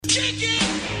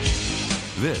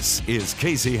This is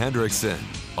Casey Hendrickson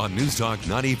on News Talk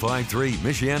 95.3,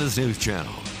 Michiana's news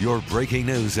channel, your breaking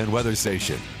news and weather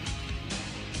station.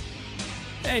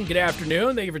 And good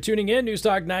afternoon. Thank you for tuning in. News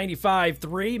Talk 95.3,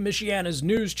 Michiana's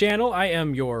news channel. I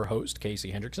am your host,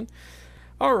 Casey Hendrickson.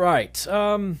 All right.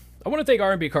 I want to thank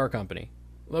R&B Car Company.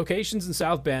 Locations in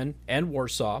South Bend and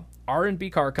Warsaw. R&B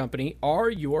Car Company are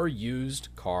your used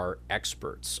car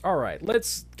experts. All right. I got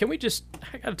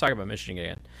to talk about Michigan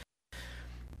again.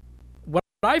 What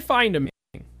I find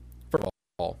amazing, first of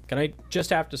all, can I just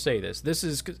have to say this?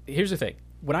 Here's the thing.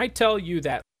 When I tell you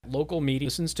that local media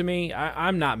listens to me,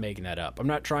 I'm not making that up. I'm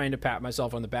not trying to pat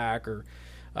myself on the back or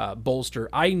bolster.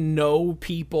 I know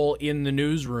people in the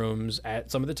newsrooms at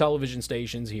some of the television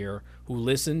stations here who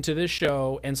listen to this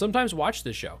show and sometimes watch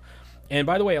this show. And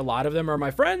by the way, a lot of them are my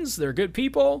friends. They're good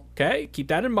people. Okay, keep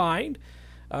that in mind.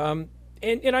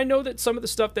 And I know that some of the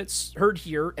stuff that's heard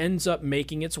here ends up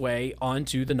making its way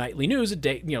onto the nightly news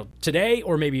today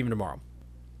or maybe even tomorrow.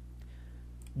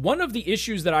 One of the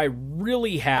issues that I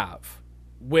really have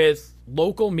with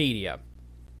local media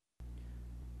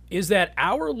is that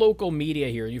our local media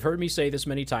here, you've heard me say this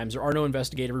many times, there are no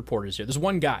investigative reporters here. There's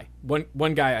one guy.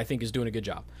 One guy I think is doing a good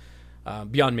job.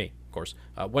 Beyond me, of course.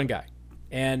 One guy.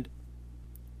 And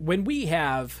when we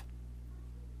have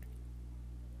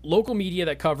local media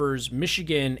that covers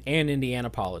Michigan and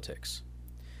Indiana politics,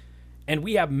 and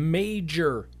we have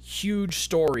major, huge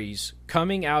stories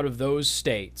coming out of those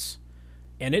states,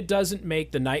 and it doesn't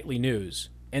make the nightly news,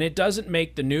 and it doesn't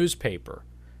make the newspaper,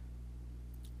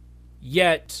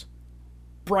 yet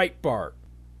Breitbart,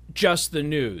 Just the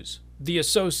News, the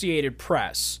Associated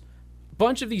Press, a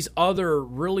bunch of these other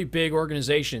really big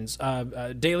organizations,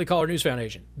 Daily Caller News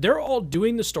Foundation, they're all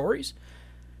doing the stories,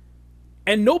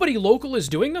 and nobody local is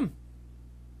doing them.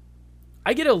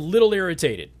 I get a little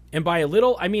irritated. And by a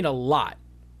little, I mean a lot.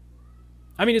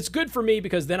 I mean, it's good for me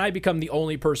because then I become the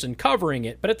only person covering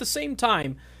it. But at the same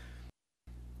time,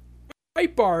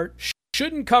 Breitbart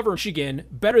shouldn't cover Michigan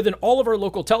better than all of our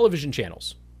local television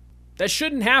channels. That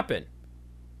shouldn't happen.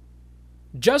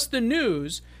 Just the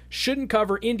News shouldn't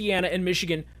cover Indiana and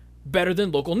Michigan better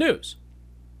than local news.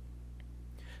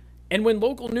 And when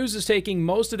local news is taking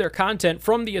most of their content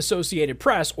from the Associated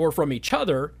Press or from each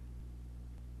other,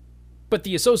 but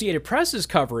the Associated Press is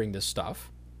covering this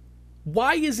stuff,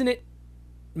 why isn't it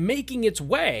making its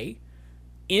way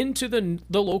into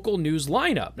the local news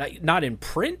lineup? Not in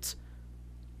print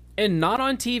and not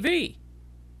on TV.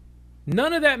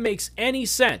 None of that makes any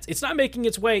sense. It's not making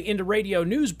its way into radio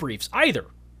news briefs either.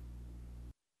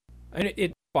 And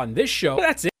it on this show,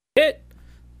 that's it.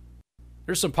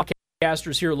 There's some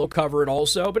podcasters here will cover it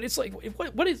also, but it's like,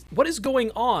 what is going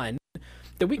on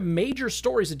that we major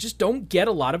stories that just don't get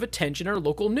a lot of attention in our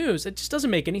local news? It just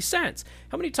doesn't make any sense.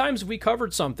 How many times have we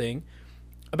covered something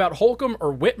about Holcomb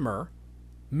or Whitmer,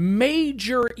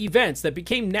 major events that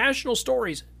became national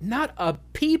stories, not a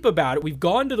peep about it? We've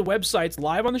gone to the websites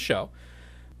live on the show.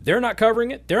 They're not covering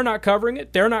it. They're not covering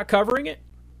it. They're not covering it.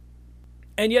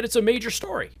 And yet it's a major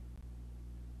story.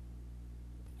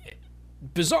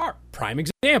 Bizarre. Prime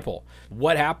example.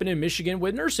 What happened in Michigan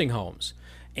with nursing homes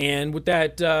and with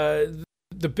that,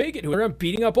 the bigot who are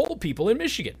beating up old people in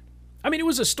Michigan. I mean, it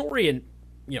was a story in,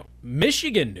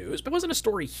 Michigan news, but it wasn't a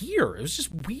story here. It was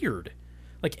just weird.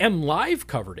 Like MLive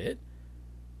covered it.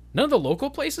 None of the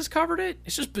local places covered it.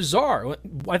 It's just bizarre.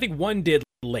 I think one did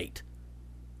late.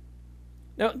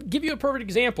 Now, I'll give you a perfect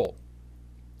example.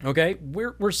 Okay,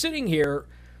 we're sitting here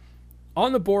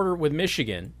on the border with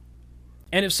Michigan,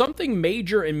 and if something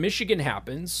major in Michigan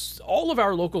happens, all of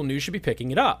our local news should be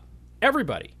picking it up.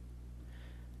 Everybody.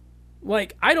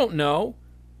 Like, I don't know,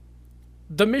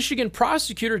 the Michigan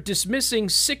prosecutor dismissing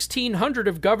 1,600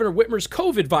 of Governor Whitmer's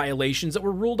COVID violations that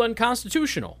were ruled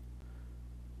unconstitutional.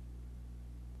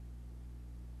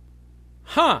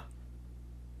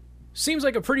 Seems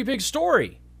like a pretty big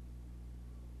story.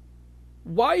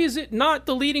 Why is it not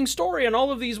the leading story on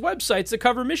all of these websites that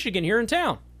cover Michigan here in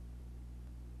town?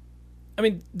 I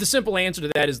mean, the simple answer to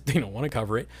that is they don't want to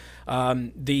cover it.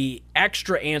 The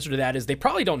extra answer to that is they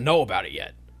probably don't know about it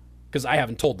yet because I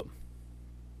haven't told them.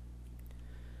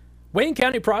 Wayne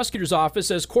County Prosecutor's Office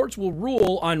says courts will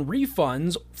rule on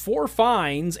refunds for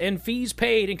fines and fees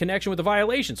paid in connection with the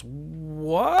violations.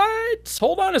 What?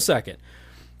 Hold on a second.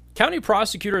 County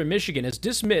prosecutor in Michigan has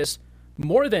dismissed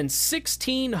more than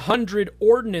 1,600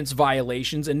 ordinance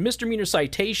violations and misdemeanor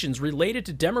citations related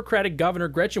to Democratic Governor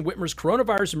Gretchen Whitmer's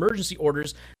coronavirus emergency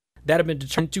orders that have been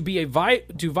determined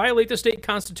to violate the state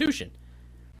constitution.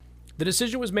 The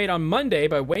decision was made on Monday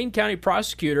by Wayne County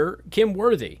Prosecutor Kim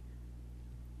Worthy.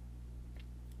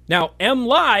 Now,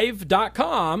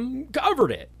 MLive.com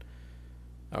covered it.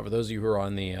 For those of you who are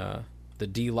on the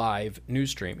D Live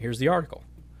news stream, here's the article.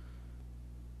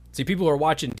 See, people who are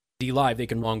watching D Live, they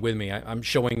can wrong with me. I'm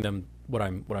showing them what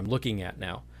I'm looking at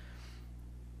now.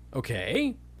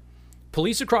 Okay.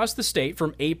 Police across the state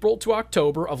from April to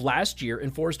October of last year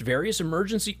enforced various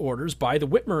emergency orders by the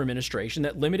Whitmer administration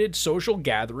that limited social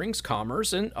gatherings,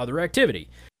 commerce, and other activity.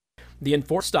 The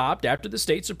enforcement stopped after the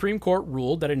state Supreme Court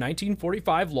ruled that a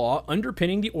 1945 law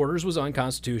underpinning the orders was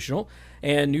unconstitutional,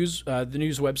 and the news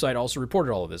website also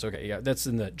reported all of this. Okay, yeah, that's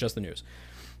in just the news.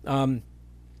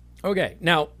 Okay,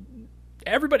 now,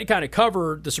 everybody kind of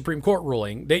covered the Supreme Court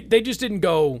ruling. They just didn't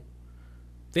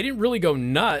really go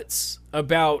nuts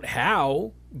about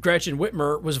how Gretchen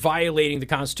Whitmer was violating the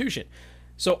Constitution.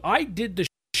 So I did the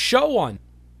show on,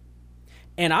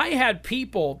 and I had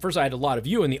people, first I had a lot of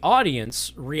you in the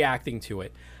audience reacting to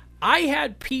it. I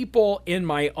had people in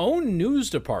my own news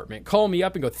department call me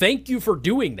up and go, thank you for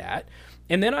doing that.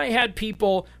 And then I had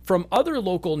people from other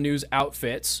local news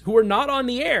outfits who are not on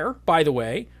the air, by the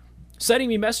way, sending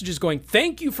me messages going,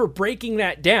 thank you for breaking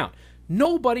that down.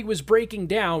 Nobody was breaking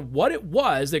down what it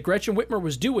was that Gretchen Whitmer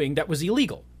was doing that was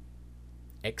illegal.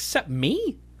 Except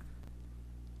me?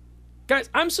 Guys,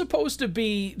 I'm supposed to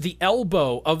be the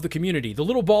elbow of the community, the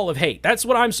little ball of hate. That's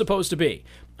what I'm supposed to be.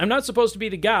 I'm not supposed to be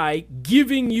the guy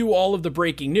giving you all of the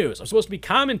breaking news. I'm supposed to be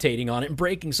commentating on it and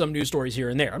breaking some news stories here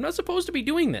and there. I'm not supposed to be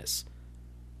doing this.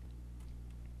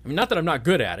 I mean, not that I'm not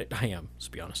good at it. I am, let's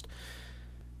be honest.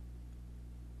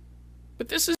 But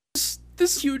this is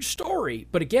a huge story.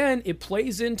 But again, it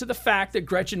plays into the fact that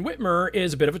Gretchen Whitmer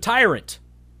is a bit of a tyrant.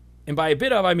 And by a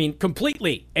bit of, I mean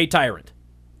completely a tyrant.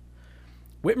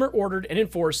 Whitmer ordered and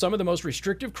enforced some of the most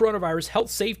restrictive coronavirus health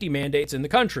safety mandates in the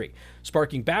country,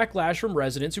 sparking backlash from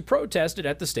residents who protested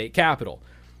at the state capitol,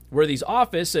 where the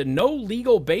office said no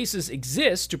legal basis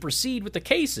exists to proceed with the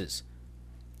cases.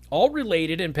 All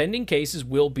related and pending cases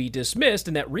will be dismissed,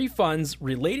 and that refunds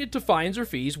related to fines or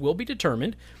fees will be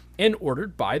determined and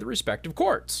ordered by the respective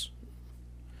courts.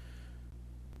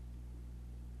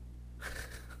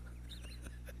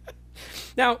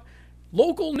 Now,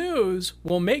 local news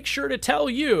will make sure to tell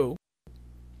you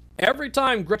every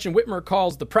time Gretchen Whitmer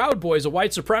calls the Proud Boys a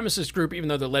white supremacist group, even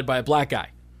though they're led by a black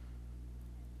guy.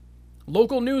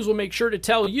 Local news will make sure to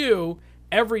tell you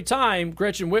every time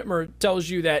Gretchen Whitmer tells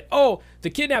you that, oh, the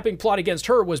kidnapping plot against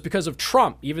her was because of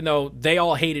Trump, even though they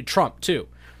all hated Trump too.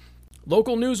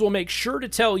 Local news will make sure to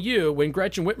tell you when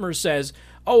Gretchen Whitmer says,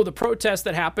 oh, the protest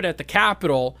that happened at the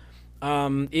Capitol,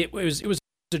 it was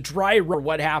a dry run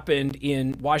what happened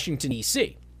in Washington,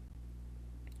 D.C.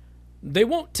 They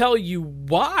won't tell you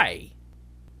why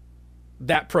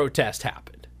that protest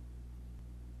happened.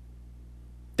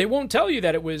 They won't tell you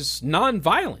that it was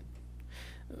nonviolent.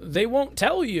 They won't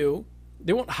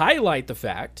highlight the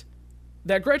fact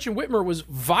that Gretchen Whitmer was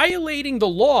violating the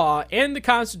law and the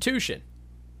Constitution.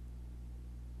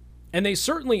 And they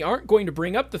certainly aren't going to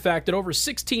bring up the fact that over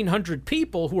 1,600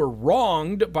 people who were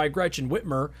wronged by Gretchen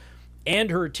Whitmer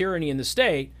and her tyranny in the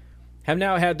state have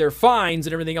now had their fines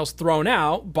and everything else thrown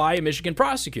out by a Michigan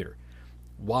prosecutor.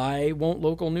 Why won't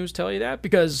local news tell you that?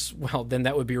 Because, well, then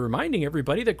that would be reminding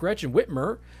everybody that Gretchen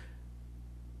Whitmer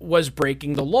was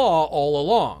breaking the law all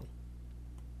along.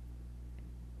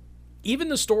 Even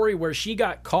the story where she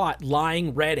got caught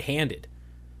lying red-handed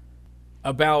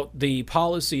about the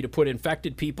policy to put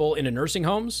infected people into nursing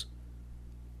homes.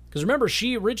 Because remember,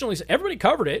 she originally said, everybody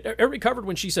covered it. Everybody covered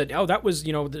when she said, oh, that was,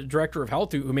 the director of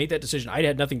health who made that decision. I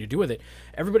had nothing to do with it.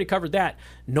 Everybody covered that.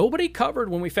 Nobody covered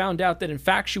when we found out that, in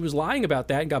fact, she was lying about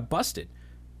that and got busted.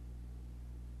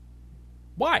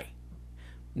 Why?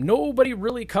 Nobody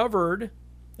really covered,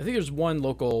 I think there's one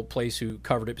local place who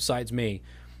covered it besides me,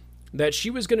 that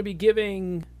she was going to be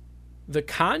giving the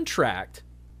contract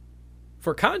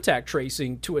for contact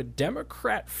tracing to a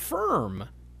Democrat firm,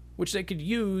 which they could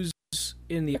use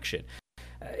in the election.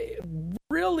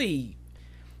 Really,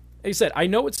 like I said, I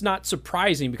know it's not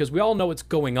surprising because we all know what's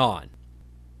going on.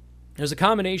 There's a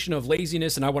combination of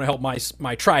laziness and I want to help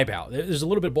my tribe out. There's a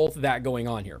little bit of both of that going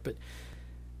on here. But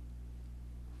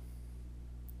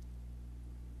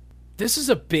this is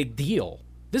a big deal.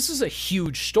 This is a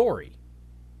huge story.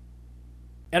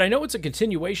 And I know it's a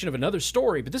continuation of another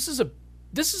story, but this is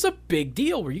a big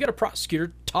deal where you got a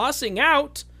prosecutor tossing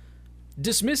out,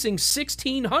 dismissing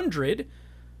 1,600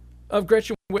 of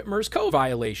Gretchen Whitmer's code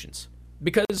violations.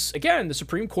 Because, again, the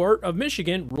Supreme Court of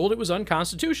Michigan ruled it was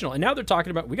unconstitutional. And now they're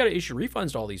talking about, we got to issue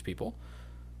refunds to all these people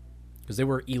because they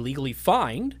were illegally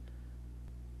fined.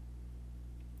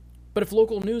 But if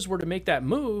local news were to make that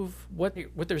move, what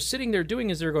they're sitting there doing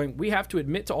is they're going, we have to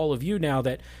admit to all of you now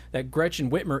that Gretchen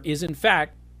Whitmer is, in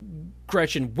fact,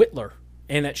 Gretchen Whitler.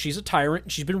 and that she's a tyrant.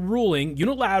 And she's been ruling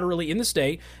unilaterally in the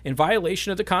state in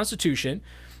violation of the Constitution.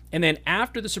 And then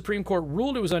after the Supreme Court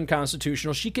ruled it was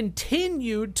unconstitutional, she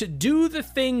continued to do the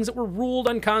things that were ruled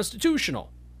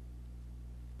unconstitutional.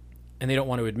 And they don't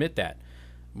want to admit that.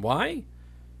 Why?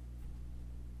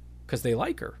 Because they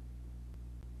like her.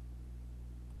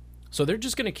 So they're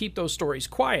just going to keep those stories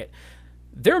quiet.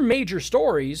 They're major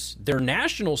stories, they're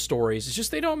national stories. It's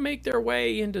just they don't make their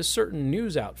way into certain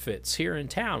news outfits here in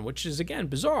town, which is, again,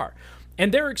 bizarre.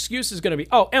 And their excuse is going to be,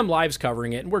 oh, MLive's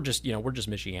covering it, and we're just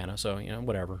Michiana, so,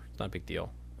 whatever. It's not a big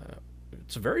deal.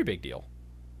 It's a very big deal.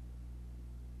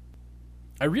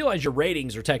 I realize your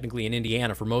ratings are technically in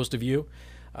Indiana for most of you,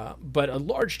 but a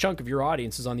large chunk of your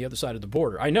audience is on the other side of the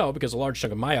border. I know, because a large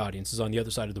chunk of my audience is on the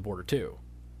other side of the border, too.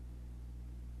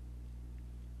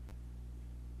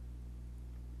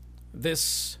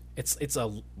 It's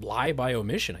a lie by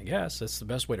omission, I guess. That's the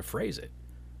best way to phrase it.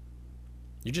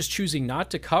 You're just choosing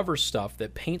not to cover stuff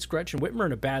that paints Gretchen Whitmer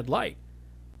in a bad light.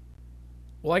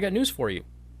 Well, I got news for you.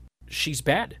 She's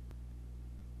bad.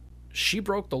 She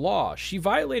broke the law. She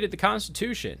violated the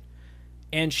Constitution.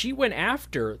 And she went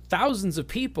after thousands of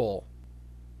people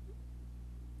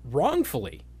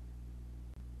wrongfully.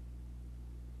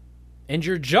 And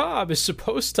your job is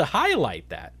supposed to highlight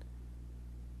that.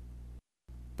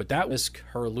 But that would risk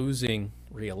her losing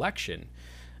re-election,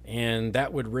 and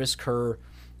that would risk her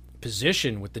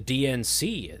position with the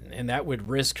DNC, and that would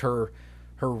risk her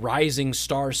rising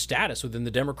star status within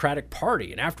the Democratic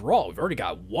Party. And after all, we've already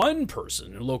got one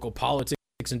person in local politics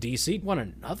in D.C. Want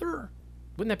another?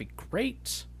 Wouldn't that be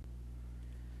great?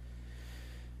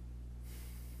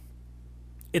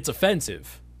 It's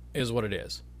offensive, is what it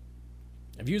is.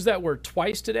 I've used that word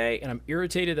twice today, and I'm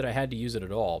irritated that I had to use it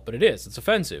at all. But it is. It's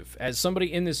offensive. As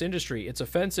somebody in this industry, it's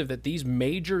offensive that these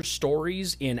major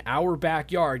stories in our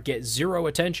backyard get zero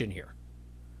attention here.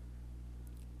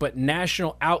 But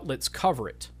national outlets cover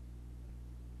it.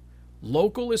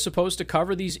 Local is supposed to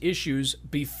cover these issues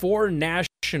before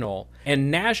national,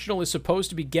 and national is supposed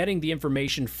to be getting the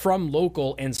information from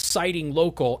local and citing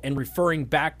local and referring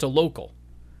back to local.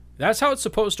 That's how it's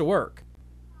supposed to work.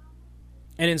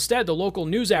 And instead, the local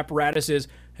news apparatus is,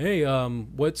 hey,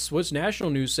 what's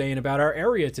national news saying about our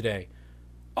area today?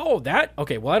 Oh, that?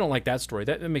 Okay, well, I don't like that story.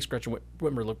 That makes Gretchen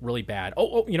Whitmer look really bad.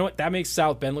 Oh, you know what? That makes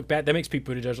South Bend look bad. That makes Pete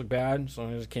Buttigieg look bad. So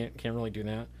I just can't really do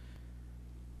that.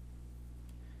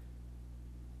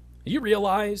 You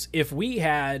realize if we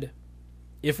had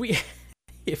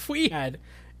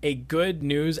a good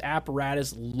news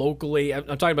apparatus locally, I'm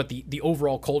talking about the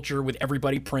overall culture with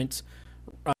everybody print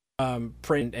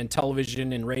and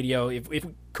television and radio, if we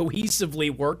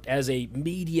cohesively worked as a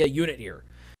media unit here,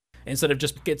 instead of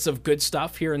just bits of good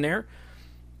stuff here and there,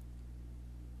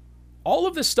 all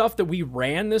of the stuff that we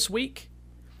ran this week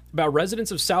about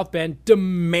residents of South Bend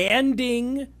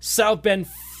demanding South Bend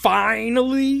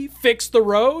finally fix the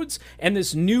roads, and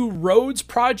this new roads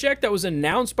project that was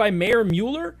announced by Mayor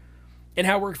Mueller, and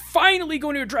how we're finally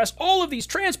going to address all of these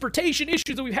transportation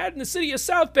issues that we've had in the city of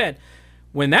South Bend.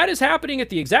 When that is happening at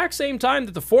the exact same time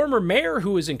that the former mayor,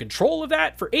 who is in control of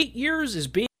that for 8 years, is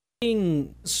being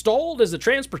installed as the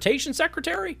transportation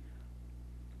secretary,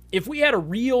 if we had a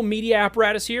real media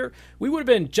apparatus here, we would have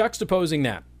been juxtaposing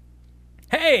that.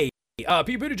 Hey, Pete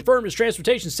Buttigieg confirmed as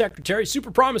transportation secretary,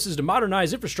 super promises to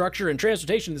modernize infrastructure and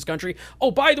transportation in this country.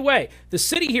 Oh, by the way, the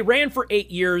city he ran for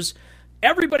 8 years,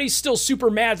 everybody's still super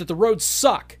mad that the roads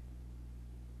suck.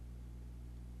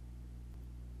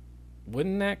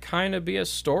 Wouldn't that kind of be a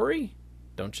story?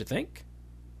 Don't you think?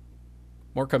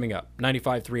 More coming up.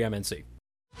 95.3 MNC.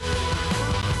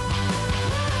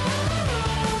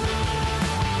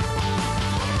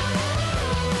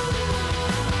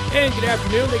 And good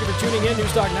afternoon. Thank you for tuning in.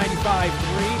 News Talk 95.3,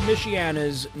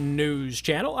 Michiana's news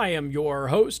channel. I am your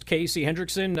host, Casey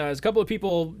Hendrickson. As a couple of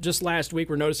people just last week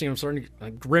were noticing I'm starting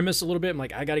to grimace a little bit. I'm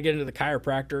like, I got to get into the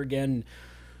chiropractor again.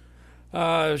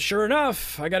 Sure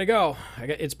enough, I got to go.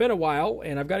 It's been a while,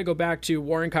 and I've got to go back to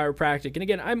Warren Chiropractic. And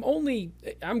again, I'm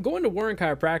going to Warren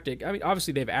Chiropractic. I mean,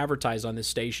 obviously they've advertised on this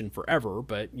station forever,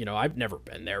 but I've never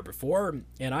been there before.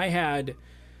 And I had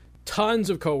tons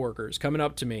of coworkers coming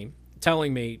up to me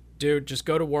telling me, dude, just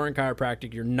go to Warren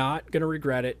Chiropractic. You're not going to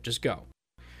regret it. Just go.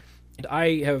 And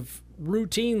I have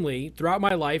routinely throughout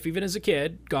my life, even as a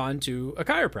kid, gone to a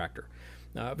chiropractor.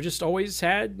 I've just always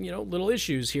had, little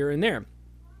issues here and there.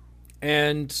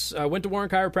 And I went to Warren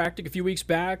Chiropractic a few weeks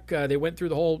back. They went through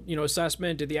the whole,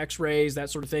 assessment, did the x-rays, that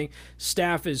sort of thing.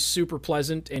 Staff is super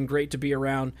pleasant and great to be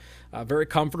around. Very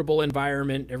comfortable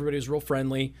environment. Everybody was real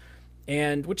friendly.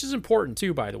 And which is important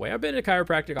too, by the way. I've been in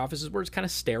chiropractic offices where it's kind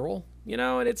of sterile,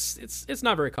 and it's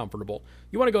not very comfortable.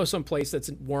 You want to go someplace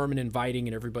that's warm and inviting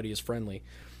and everybody is friendly.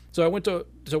 So I went to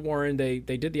Warren. They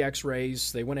did the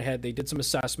X-rays. They went ahead. They did some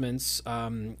assessments.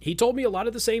 He told me a lot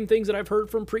of the same things that I've heard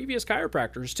from previous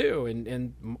chiropractors too.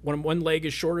 And one leg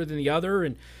is shorter than the other,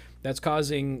 and that's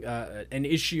causing an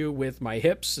issue with my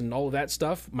hips and all of that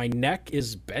stuff. My neck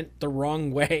is bent the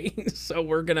wrong way, so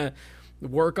we're gonna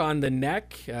work on the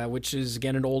neck, which is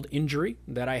again an old injury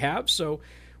that I have. So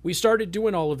we started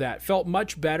doing all of that. Felt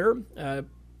much better.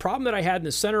 Problem that I had in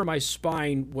the center of my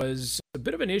spine was a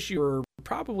bit of an issue for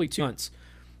probably 2 months.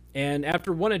 And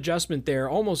after one adjustment there,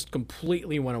 almost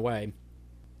completely went away.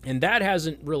 And that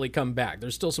hasn't really come back.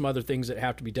 There's still some other things that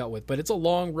have to be dealt with, but it's a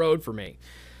long road for me.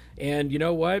 And you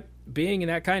know what? Being in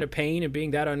that kind of pain and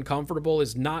being that uncomfortable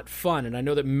is not fun. And I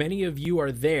know that many of you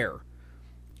are there.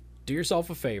 Do yourself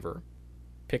a favor.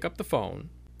 Pick up the phone.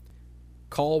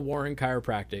 Call Warren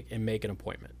Chiropractic and make an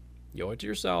appointment. You owe it to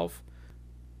yourself.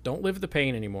 Don't live with the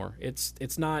pain anymore. It's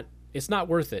not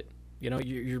worth it.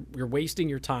 You're wasting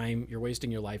your time. You're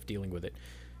wasting your life dealing with it.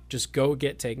 Just go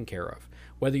get taken care of.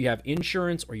 Whether you have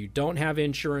insurance or you don't have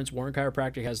insurance, Warren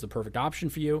Chiropractic has the perfect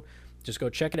option for you. Just go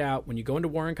check it out. When you go into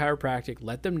Warren Chiropractic,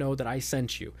 let them know that I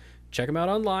sent you. Check them out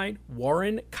online,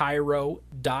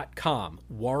 warrenchiro.com.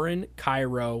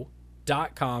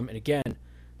 warrenchiro.com. And again,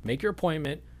 make your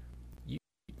appointment.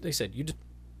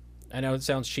 I know it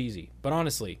sounds cheesy, but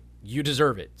honestly, you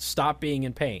deserve it. Stop being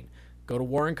in pain. Go to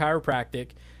Warren Chiropractic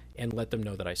and let them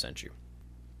know that I sent you.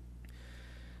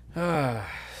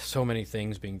 So many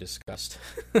things being discussed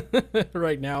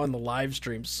right now in the live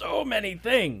stream. So many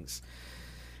things.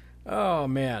 Oh,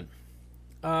 man.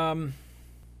 I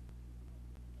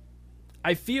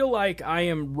feel like I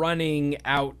am running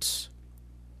out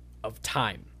of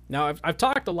time. Now, I've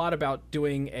talked a lot about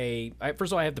doing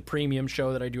first of all, I have the premium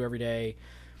show that I do every day.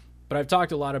 But I've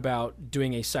talked a lot about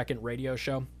doing a second radio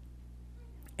show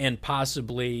and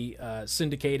possibly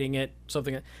syndicating it,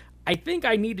 something. I think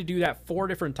I need to do that 4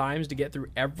 different times to get through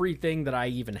everything that I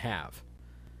even have.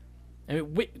 I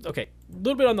mean, okay, a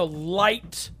little bit on the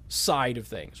light side of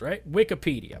things, right?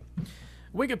 Wikipedia,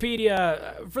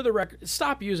 for the record,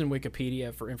 stop using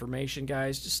Wikipedia for information,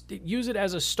 guys. Just use it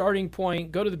as a starting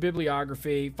point. Go to the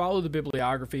bibliography, follow the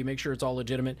bibliography, make sure it's all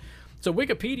legitimate. So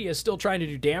Wikipedia is still trying to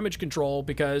do damage control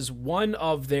because one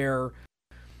of their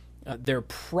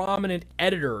prominent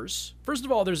editors, first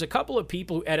of all, there's a couple of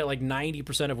people who edit like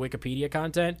 90% of Wikipedia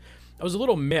content. I was a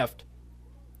little miffed.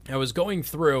 I was going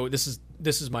through, this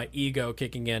is my ego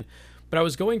kicking in, but I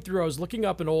was looking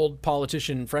up an old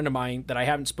politician friend of mine that I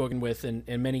haven't spoken with in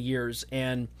many years,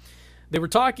 and they were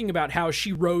talking about how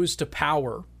she rose to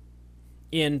power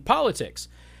in politics.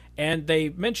 And they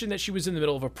mentioned that she was in the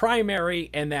middle of a primary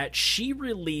and that she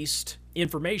released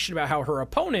information about how her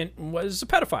opponent was a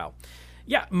pedophile.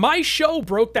 Yeah, my show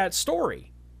broke that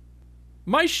story.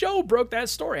 I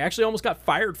actually almost got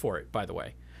fired for it, by the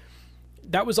way.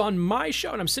 That was on my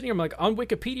show, and I'm sitting here, I'm like, on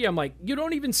Wikipedia, I'm like, you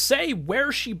don't even say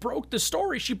where she broke the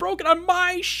story. She broke it on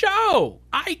my show.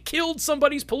 I killed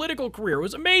somebody's political career. It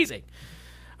was amazing.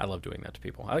 I love doing that to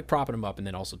people. I like propping them up and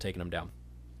then also taking them down.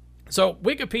 So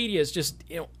Wikipedia is just,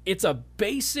 it's a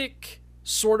basic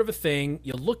sort of a thing.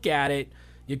 You look at it,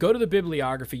 you go to the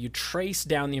bibliography, you trace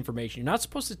down the information. You're not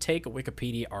supposed to take a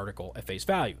Wikipedia article at face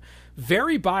value.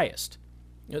 Very biased.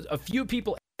 A few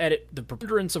people edit the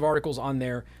preponderance of articles on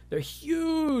there. They're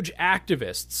huge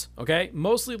activists, okay?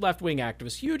 Mostly left-wing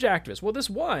activists, huge activists. Well, this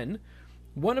one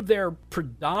of their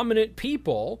predominant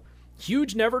people,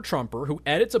 huge never-Trumper, who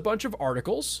edits a bunch of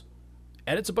articles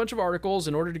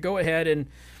in order to go ahead and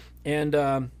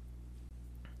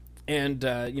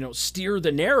steer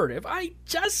the narrative. I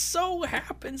just so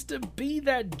happens to be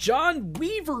that John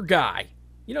Weaver guy.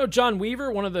 You know John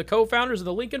Weaver, one of the co-founders of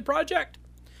the Lincoln Project?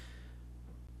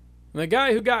 The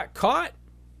guy who got caught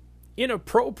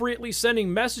inappropriately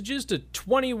sending messages to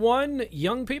 21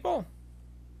 young people?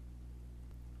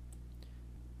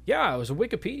 Yeah, it was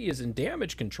Wikipedia's in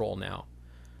damage control now.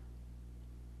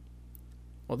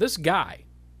 Well, this guy,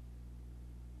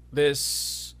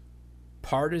 this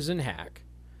partisan hack,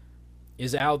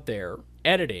 is out there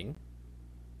editing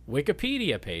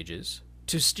Wikipedia pages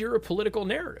to steer a political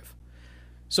narrative.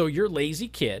 So your lazy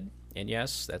kid, and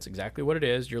yes, that's exactly what it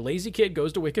is, your lazy kid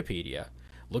goes to Wikipedia,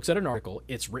 looks at an article,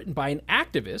 it's written by an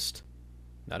activist,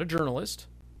 not a journalist,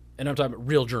 and I'm talking about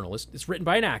real journalist, it's written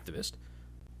by an activist,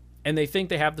 and they think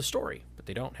they have the story, but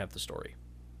they don't have the story.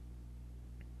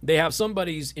 They have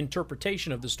somebody's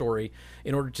interpretation of the story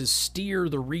in order to steer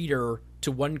the reader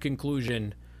to one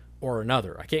conclusion or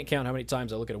another. I can't count how many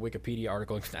times I look at a Wikipedia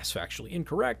article and that's factually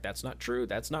incorrect, that's not true,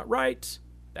 that's not right,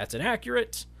 that's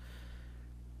inaccurate.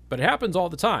 But it happens all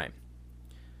the time.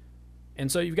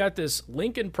 And so you've got this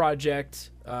Lincoln Project,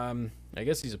 I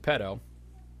guess he's a pedo,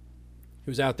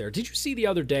 who's out there. Did you see the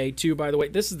other day, too, by the way?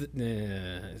 This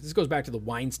goes back to the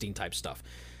Weinstein type stuff.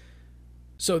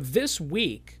 So this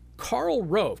week, Karl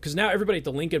Rove, because now everybody at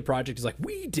the Lincoln Project is like,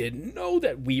 we didn't know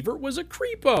that Weaver was a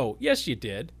creepo. Yes, you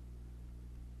did.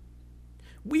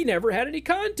 We never had any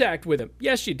contact with him.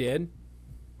 Yes, you did.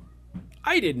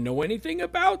 I didn't know anything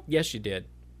about. Yes, you did.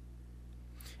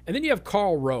 And then you have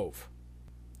Karl Rove.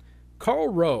 Karl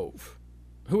Rove,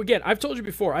 who, again, I've told you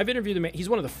before, I've interviewed the man. He's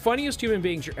one of the funniest human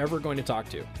beings you're ever going to talk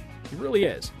to. He really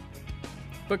is.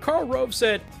 But Karl Rove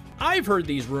said, I've heard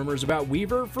these rumors about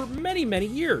Weaver for many, many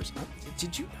years.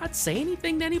 Did you not say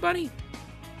anything to anybody?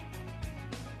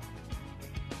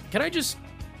 Can I just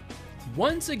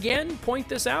once again point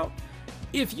this out?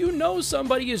 If you know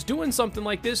somebody is doing something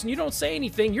like this and you don't say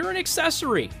anything, you're an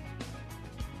accessory.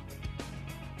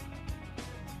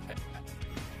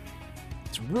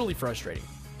 It's really frustrating.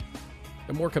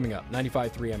 And more coming up.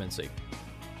 95.3 MNC.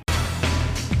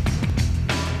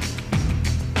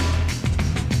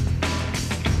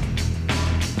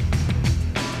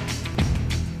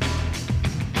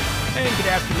 And good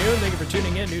afternoon. Thank you for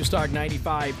tuning in. News Talk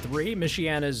 95.3,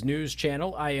 Michiana's news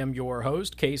channel. I am your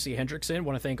host, Casey Hendrickson.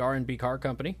 Want to thank R&B Car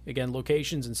Company. Again,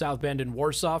 locations in South Bend and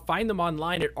Warsaw. Find them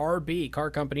online at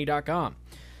rbcarcompany.com.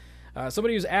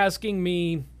 Somebody was asking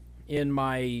me in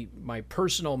my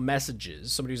personal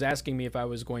messages, somebody was asking me if I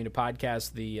was going to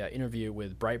podcast the interview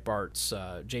with Breitbart's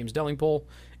James Delingpole.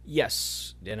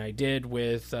 Yes, and I did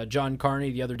with John Carney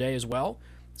the other day as well.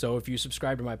 So if you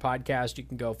subscribe to my podcast, you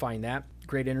can go find that.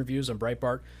 Great interviews on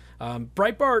Breitbart.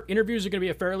 Breitbart interviews are going to be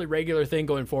a fairly regular thing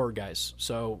going forward, guys.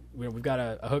 So we've got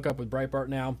a hookup with Breitbart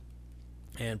now,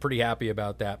 and pretty happy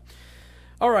about that.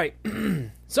 All right,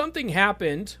 something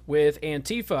happened with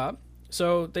Antifa.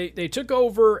 So they took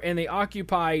over and they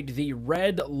occupied the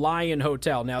Red Lion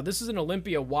Hotel. Now, this is in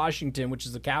Olympia, Washington, which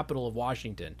is the capital of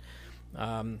Washington.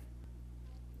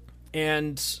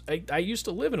 And I used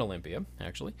to live in Olympia,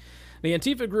 actually. The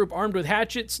Antifa group, armed with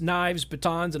hatchets, knives,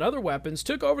 batons, and other weapons,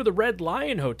 took over the Red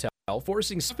Lion Hotel,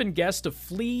 forcing 7 guests to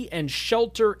flee and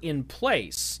shelter in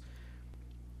place.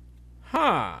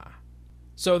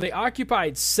 So they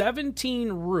occupied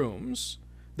 17 rooms.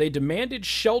 They demanded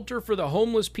shelter for the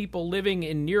homeless people living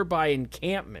in nearby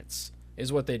encampments,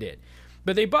 is what they did.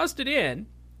 But they busted in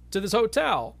to this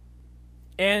hotel,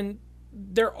 and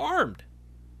they're armed.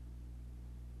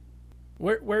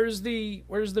 Where's the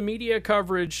media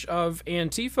coverage of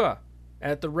Antifa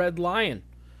at the Red Lion?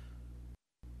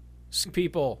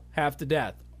 People half to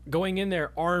death, going in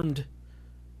there armed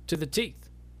to the teeth,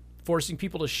 forcing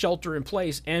people to shelter in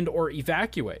place and or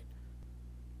evacuate.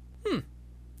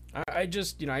 I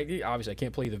just, obviously I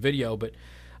can't play the video, but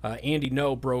Andy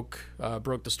No broke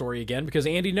the story again because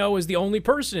Andy No is the only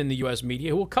person in the U.S. media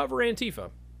who will cover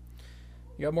Antifa.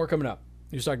 You got more coming up.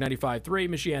 News Talk 95.3,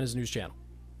 Michiana's news channel.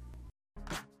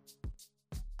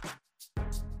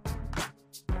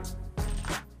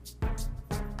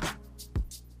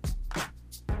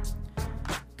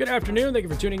 Good afternoon. Thank you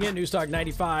for tuning in. News Talk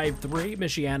 95.3,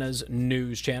 Michiana's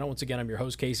news channel. Once again, I'm your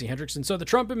host, Casey Hendrickson. So the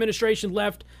Trump administration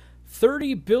left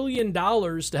 $30 billion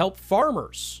to help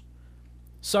farmers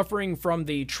suffering from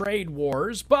the trade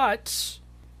wars, but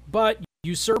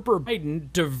usurper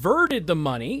Biden diverted the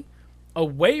money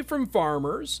away from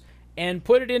farmers and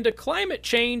put it into climate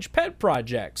change pet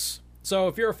projects. So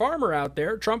if you're a farmer out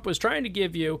there, Trump was trying to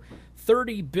give you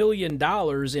 $30 billion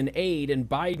in aid, and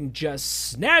Biden just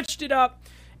snatched it up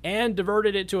and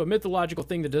diverted it to a mythological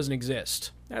thing that doesn't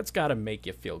exist. That's got to make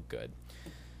you feel good.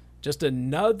 Just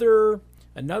another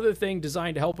thing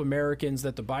designed to help Americans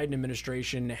that the Biden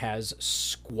administration has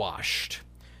squashed.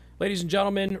 Ladies and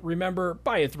gentlemen, remember,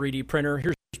 buy a 3D printer.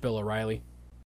 Here's Bill O'Reilly.